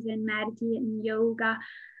 exercising, meditating, yoga,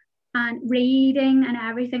 and reading and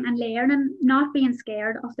everything, and learning, not being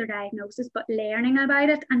scared of their diagnosis, but learning about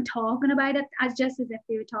it and talking about it as just as if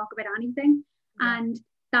they would talk about anything. Yeah. And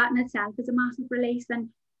that in itself is a massive release. And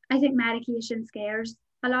I think medication scares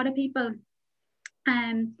a lot of people,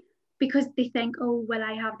 because they think, oh, well,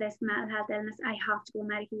 I have this mental health illness, I have to go on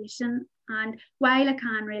medication. And while it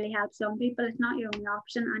can really help some people, it's not your only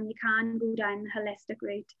option, and you can go down the holistic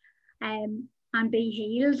route and be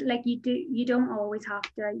healed. Like you don't always have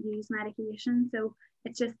to use medication. So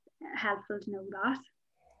it's just helpful to know that.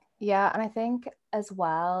 Yeah, and I think as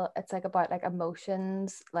well, it's like about like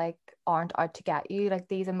emotions like aren't out to get you. Like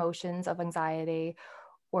these emotions of anxiety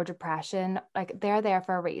or depression, like they're there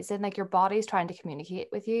for a reason. Like your body's trying to communicate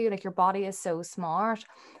with you. Like your body is so smart,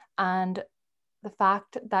 and the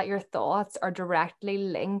fact that your thoughts are directly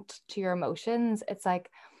linked to your emotions, it's like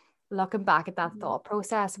looking back at that thought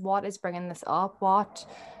process, what is bringing this up, what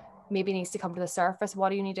maybe needs to come to the surface, what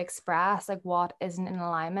do you need to express, like what isn't in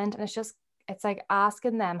alignment. And it's like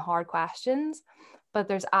asking them hard questions, but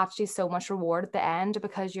there's actually so much reward at the end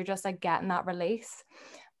because you're just like getting that release.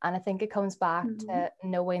 And I think it comes back to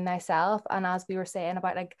knowing thyself, and as we were saying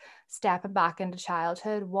about like stepping back into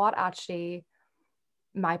childhood, what actually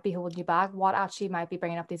might be holding you back, what actually might be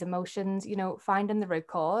bringing up these emotions, you know, finding the root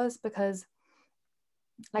cause. Because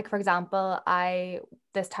like, for example,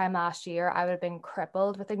 this time last year, I would have been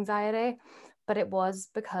crippled with anxiety, but it was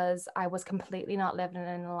because I was completely not living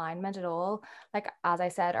in alignment at all. Like, as I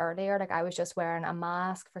said earlier, like I was just wearing a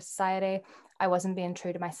mask for society. I wasn't being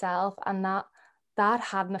true to myself. And that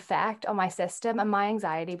had an effect on my system. And my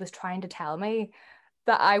anxiety was trying to tell me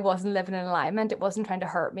that I wasn't living in alignment. It wasn't trying to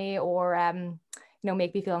hurt me or, you know,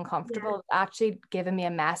 make me feel uncomfortable. Yeah. Actually giving me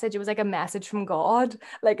a message. It was like a message from God.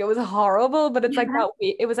 Like it was horrible, but it's like that.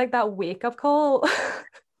 It was like that wake up call.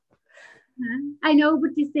 I know,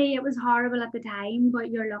 but you say it was horrible at the time,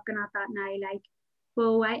 but you're looking at that now like,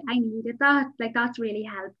 well, I needed that. Like that's really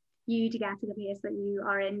helped you to get to the place that you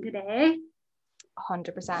are in today.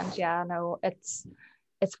 100%. Yeah, no, it's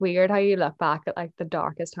weird how you look back at like the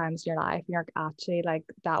darkest times in your life and you're actually like,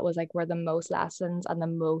 that was like where the most lessons and the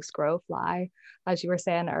most growth lie, as you were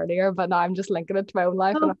saying earlier. But now I'm just linking it to my own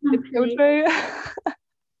life, and it's so true.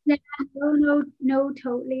 Yeah, no,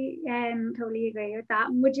 totally agree with that.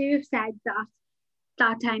 And would you have said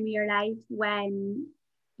that time of your life when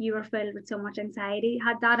you were filled with so much anxiety,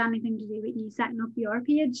 had that anything to do with you setting up your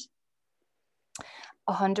page?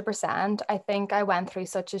 100%. I think I went through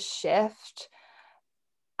such a shift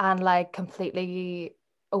and like completely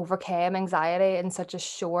overcame anxiety in such a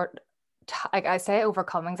short like I say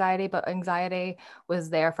overcome anxiety, but anxiety was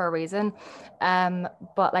there for a reason.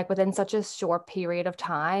 But like within such a short period of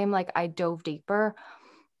time, like I dove deeper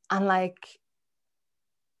and like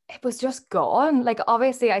it was just gone. Like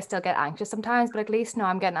obviously I still get anxious sometimes, but at least now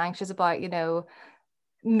I'm getting anxious about, you know,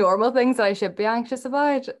 normal things that I should be anxious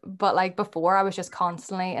about. But like before I was just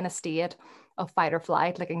constantly in a state of fight or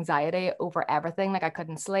flight, like anxiety over everything. Like I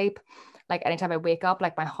couldn't sleep. Like anytime I wake up,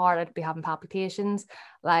 like my heart, I'd be having palpitations.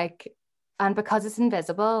 Like, and because it's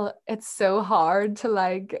invisible, it's so hard to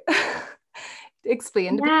like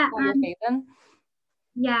explain to people what you're feeling.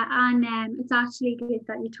 Yeah, and it's actually good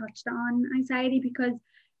that you touched on anxiety because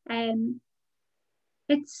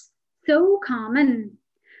it's so common.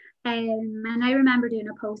 And I remember doing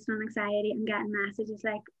a post on anxiety and getting messages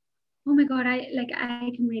like, oh my God, I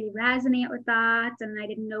can really resonate with that, and I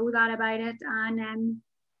didn't know that about it. And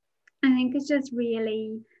I think it's just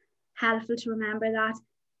really helpful to remember that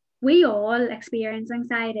we all experience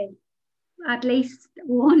anxiety at least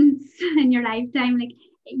once in your lifetime. Like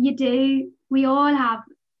you do, we all have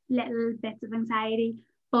little bits of anxiety,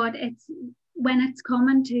 but it's when it's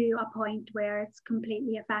coming to a point where it's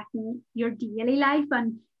completely affecting your daily life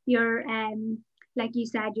and your like you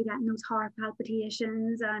said, you're getting those heart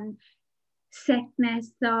palpitations and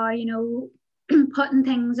sickness, or putting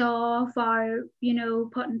things off, or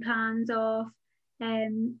putting plans off.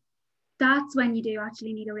 That's when you do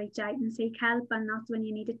actually need to reach out and seek help, and that's when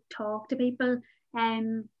you need to talk to people.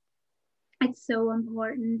 It's so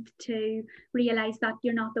important to realize that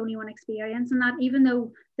you're not the only one experiencing that, even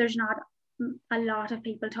though there's not a lot of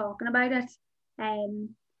people talking about it.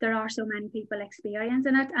 There are so many people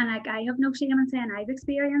experiencing it, and like I have no shame in saying I've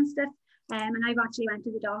experienced it. And I've actually went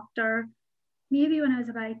to the doctor maybe when I was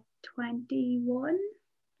about 21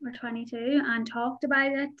 or 22 and talked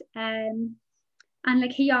about it. And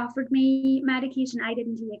like he offered me medication. I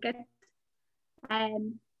didn't take it.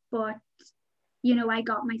 But I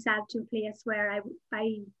got myself to a place where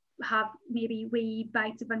I have maybe wee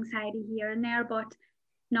bites of anxiety here and there, but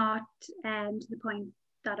not to the point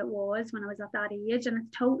that it was when I was at that age. And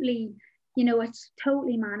it's totally, it's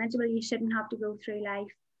totally manageable. You shouldn't have to go through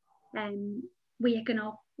life waking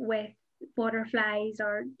up with butterflies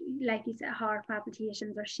or, like you said, heart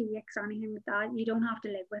palpitations or shakes or anything like that. You don't have to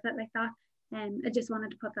live with it like that. I just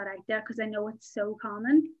wanted to put that out there because I know it's so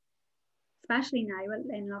common, especially now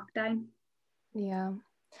in lockdown. Yeah.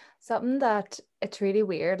 Something that it's really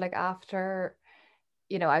weird, like after,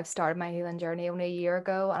 I've started my healing journey only a year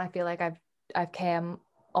ago, and I feel like I've came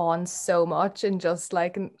on so much in just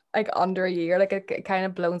like under a year. Like it kind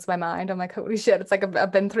of blows my mind. I'm like, holy shit, it's like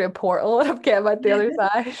I've been through a portal and I've came out the other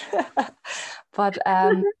side. But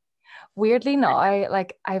weirdly now,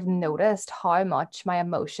 like I've noticed how much my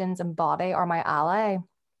emotions and body are my ally.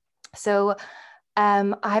 So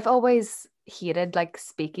I've always hated like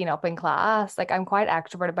speaking up in class. Like I'm quite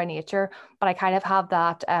extroverted by nature, but I kind of have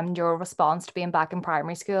that neural response to being back in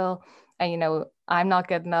primary school. And I'm not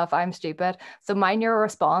good enough, I'm stupid. So my neural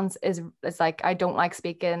response is like I don't like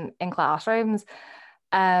speaking in classrooms.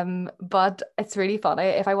 But it's really funny.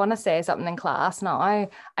 If I want to say something in class now,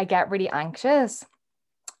 I get really anxious.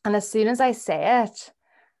 And as soon as I say it,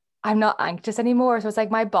 I'm not anxious anymore. So it's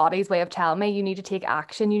like my body's way of telling me you need to take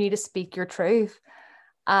action, you need to speak your truth.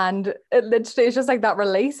 And it literally is just like that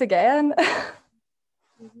release again.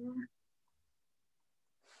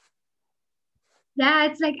 Yeah,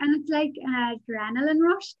 it's like an adrenaline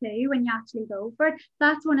rush too when you actually go for it.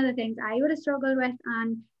 That's one of the things I would have struggled with,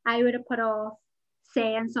 and I would have put off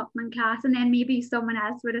saying something in class, and then maybe someone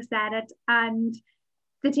else would have said it, and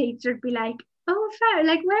the teacher would be like, "Oh, fair,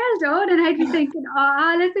 like well done," and I'd be thinking, "Oh,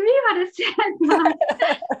 Alice, if you had said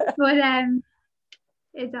that," but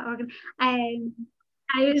is that organ?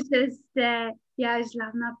 I was just I was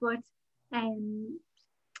laughing at, but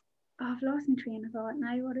I've lost my train of thought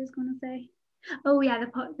now. What I was going to say. Oh yeah,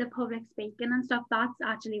 the public speaking and stuff. That's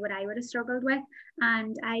actually what I would have struggled with.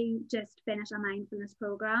 And I just finished a mindfulness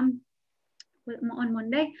program on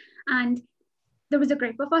Monday, and there was a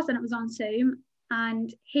group of us, and it was on Zoom.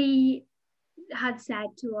 And he had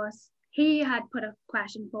said to us, he had put a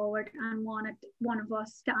question forward and wanted one of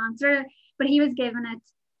us to answer it, but he was giving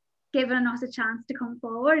us a chance to come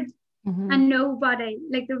forward. Mm-hmm. And nobody,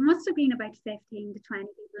 like there must have been about 15 to 20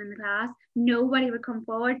 people in the class, nobody would come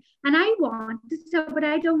forward. And I wanted to, but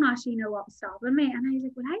I don't actually know what was stopping me. And I was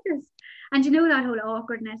like, well, and that whole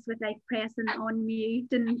awkwardness with like pressing on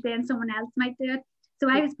mute and then someone else might do it. So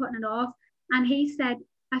I was putting it off. And he said,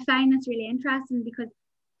 I find this really interesting because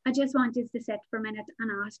I just want you to sit for a minute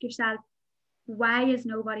and ask yourself, why is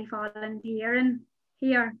nobody volunteering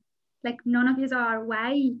here? Like none of you are,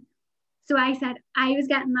 why? So I said, I was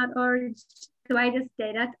getting that urge. So I just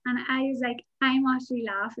did it. And I was like, I'm actually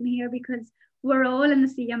laughing here because we're all in the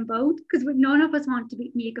same boat because none of us want to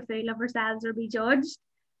make a fool of ourselves or be judged.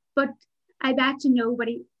 But I bet you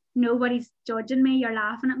nobody's judging me or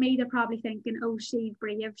laughing at me. They're probably thinking, oh, she's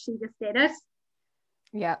brave. She just did it.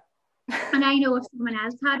 Yeah. And I know if someone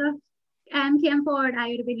else had it came forward, I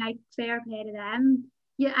would have been like, fair play to them.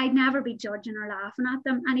 Yeah, I'd never be judging or laughing at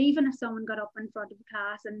them. And even if someone got up in front of the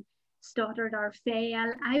class and stuttered or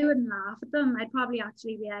failed, I wouldn't laugh at them. I'd probably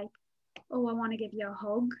actually be like, oh, I want to give you a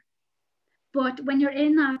hug. But when you're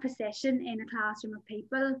in that position in a classroom of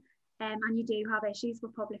people and you do have issues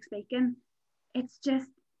with public speaking, it's just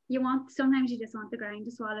sometimes you just want the ground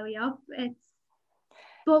to swallow you up.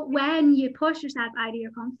 But when you push yourself out of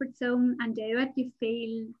your comfort zone and do it, you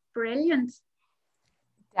feel brilliant.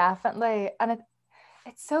 Definitely. And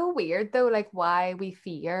it's so weird though, like why we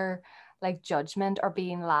fear like judgment or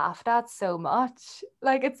being laughed at so much.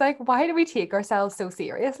 Like it's like, why do we take ourselves so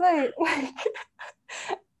seriously?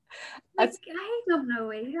 Like I don't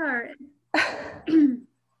know either.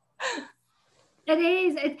 It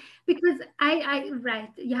is. It's because right,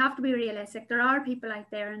 you have to be realistic. There are people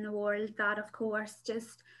out there in the world that, of course,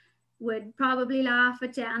 just would probably laugh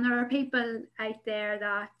at you, and there are people out there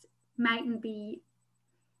that mightn't be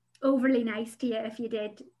overly nice to you if you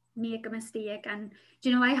did make a mistake. And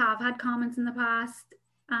you know, I have had comments in the past,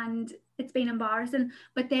 and it's been embarrassing.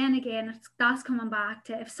 But then again, that's coming back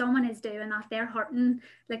to, if someone is doing that, they're hurting,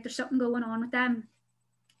 like there's something going on with them,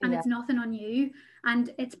 and it's nothing on you,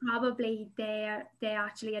 and it's probably they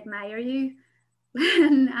actually admire you.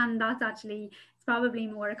 And that's actually, it's probably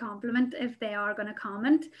more a compliment if they are going to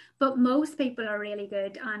comment. But most people are really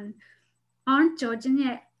good and aren't judging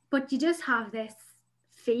you, but you just have this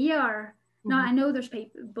fear. Now I know there's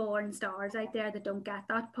people, born stars out there, that don't get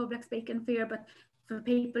that public speaking fear, but for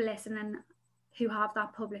people listening who have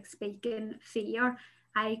that public speaking fear,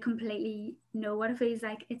 I completely know what it feels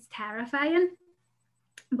like. It's terrifying.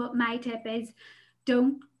 But my tip is,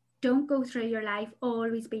 don't go through your life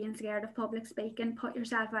always being scared of public speaking. Put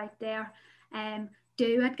yourself out there.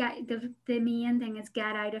 Do it. Get the main thing is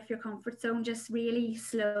get out of your comfort zone, just really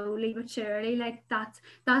slowly but surely. Like that's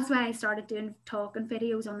why I started doing talking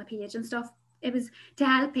videos on the page and stuff. It was to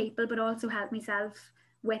help people, but also help myself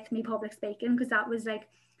with me public speaking, because that was like,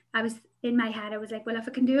 I was in my head, I was like, well, if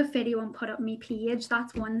I can do a video and put up my page,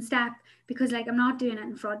 that's one step, because like I'm not doing it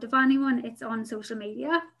in front of anyone, it's on social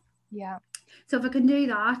media. Yeah. So if I can do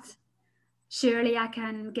that, surely I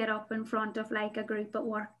can get up in front of like a group at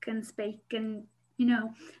work and speak, and you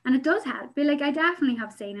know, and it does help. But like I definitely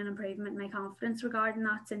have seen an improvement in my confidence regarding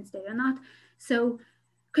that since doing that. So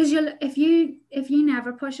because if you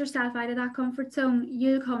never push yourself out of that comfort zone,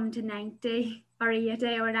 you'll come to 90 or 80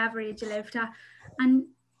 or whatever age you live to, and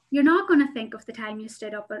you're not going to think of the time you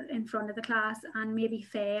stood up in front of the class and maybe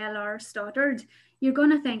fail or stuttered. You're going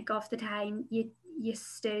to think of the time you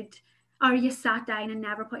stood or you sat down and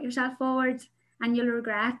never put yourself forward, and you'll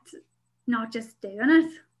regret not just doing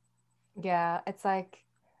it. Yeah, it's like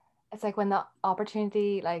when the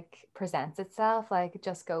opportunity like presents itself, like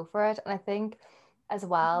just go for it. And I think as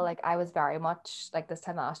well, like I was very much like this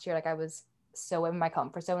time last year, like I was so in my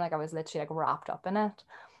comfort zone, like I was literally like wrapped up in it,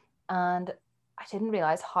 and I didn't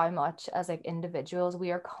realize how much as like individuals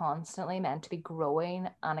we are constantly meant to be growing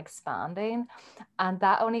and expanding, and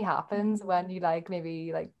that only happens when you like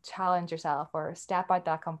maybe like challenge yourself or step out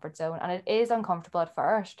that comfort zone. And it is uncomfortable at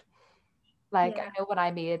first. Like I know when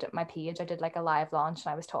I made my page, I did like a live launch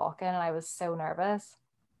and I was talking and I was so nervous,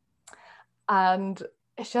 and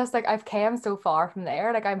it's just like I've came so far from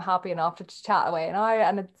there. Like I'm happy enough to chat away now,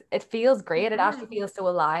 and it feels great. It actually feels so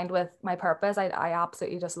aligned with my purpose. I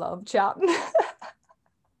absolutely just love chatting.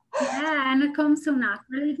 Yeah, and it comes so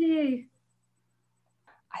naturally to you.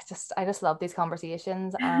 I just love these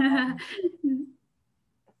conversations.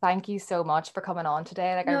 Thank you so much for coming on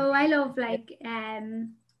today. Like I love like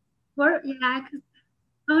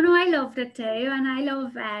oh no, I loved it too, and I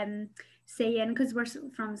love seeing, because we're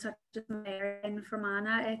from such a small area in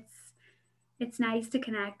Fermanagh, it's nice to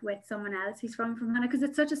connect with someone else who's from Fermanagh, because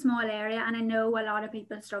it's such a small area, and I know a lot of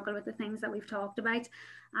people struggle with the things that we've talked about,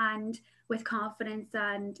 and with confidence,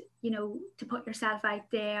 and you know, to put yourself out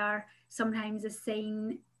there sometimes is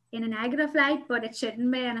seen in a negative light, but it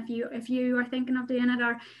shouldn't be. And if you are thinking of doing it,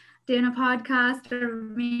 or doing a podcast or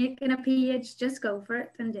making a page, just go for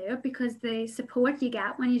it and do it, because the support you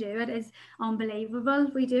get when you do it is unbelievable.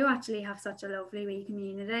 We do actually have such a lovely wee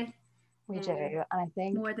community. We do, and I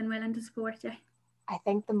think more than willing to support you. I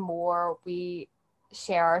think the more we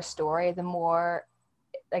share our story, the more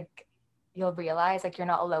like you'll realize like you're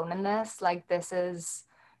not alone in this. Like this is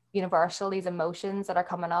universal, these emotions that are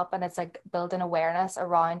coming up, and it's like building awareness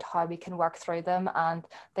around how we can work through them, and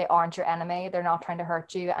they aren't your enemy, they're not trying to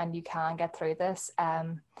hurt you, and you can get through this,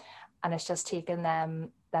 and it's just taking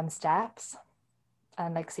them steps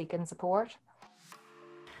and like seeking support.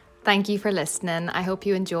 Thank you for listening. I hope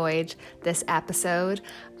you enjoyed this episode.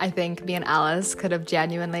 I think me and Alice could have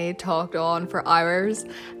genuinely talked on for hours,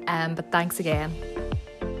 but thanks again.